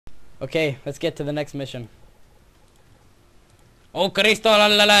Okay, let's get to the next mission. Oh Cristo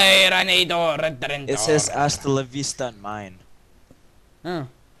Redentor. It says hasta la vista on mine. Oh.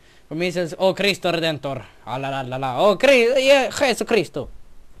 For me it says Oh Cristo Redentor. Ah la la la la. Oh Cristo, yeah, Jesus Cristo.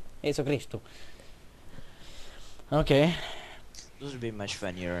 Jesus Cristo. Okay. This would be much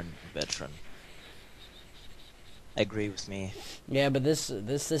funnier in veteran. Agree with me. Yeah, but this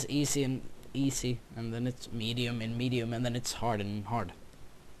is easy, and then it's medium, and then it's hard and hard.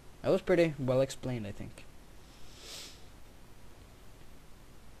 That was pretty well explained, I think.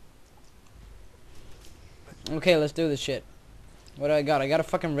 Okay, let's do this shit. What do I got? I got a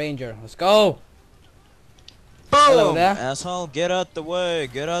fucking ranger. Let's go! Hello Boom! there. Asshole, get out the way,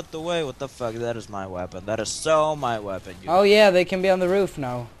 get out the way. What the fuck? That is my weapon. That is so my weapon. Oh yeah, they can be on the roof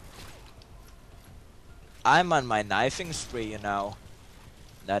now. I'm on my knifing spree, you know.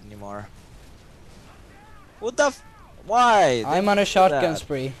 Not anymore. What the why? I'm on a shotgun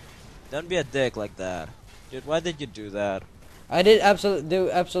spree. Don't be a dick like that. Dude, why did you do that? I did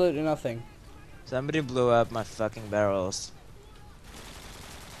absolutely nothing. Somebody blew up my fucking barrels.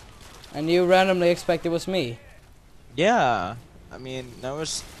 And you randomly expect it was me. Yeah. I mean, I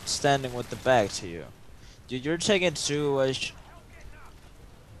was standing with the back to you. Dude, you're taking too much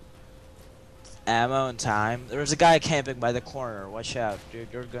ammo and time. There's a guy camping by the corner. Watch out, dude.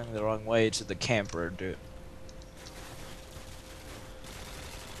 You're going the wrong way to the camper, dude.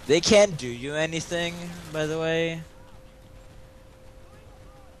 They can't do you anything, by the way.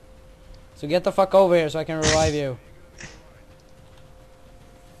 So get the fuck over here so I can revive you.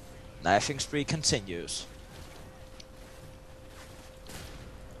 Knifing spree continues.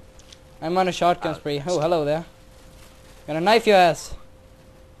 I'm on a shotgun spree. Oh, hello there. Gonna knife your ass.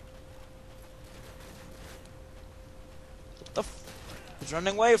 What the f— He's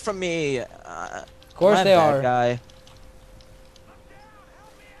running away from me. Of course they bad are. Guy.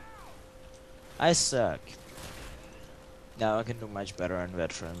 I suck. No, I can do much better on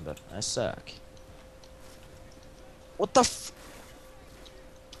veteran, but I suck. What the f—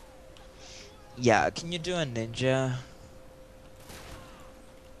 Yeah, can you do a ninja?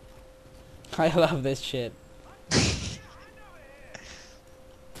 I love this shit.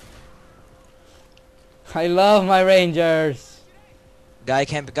 I love my rangers. Guy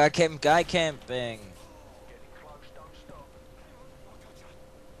camping, guy camping, guy camping.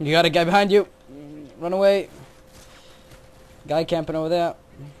 You got a guy behind you. Run away. Guy camping over there.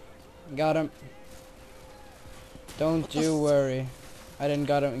 Got him. Don't you worry. I didn't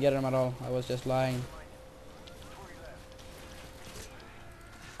get him at all. I was just lying.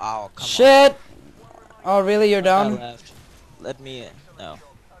 Oh, come Shit! Oh, really? You're on. down? Left. Let me in. No.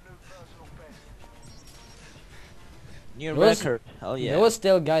 New There was- record. Hell yeah. There was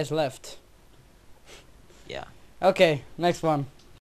still guys left. Yeah. Okay, next one.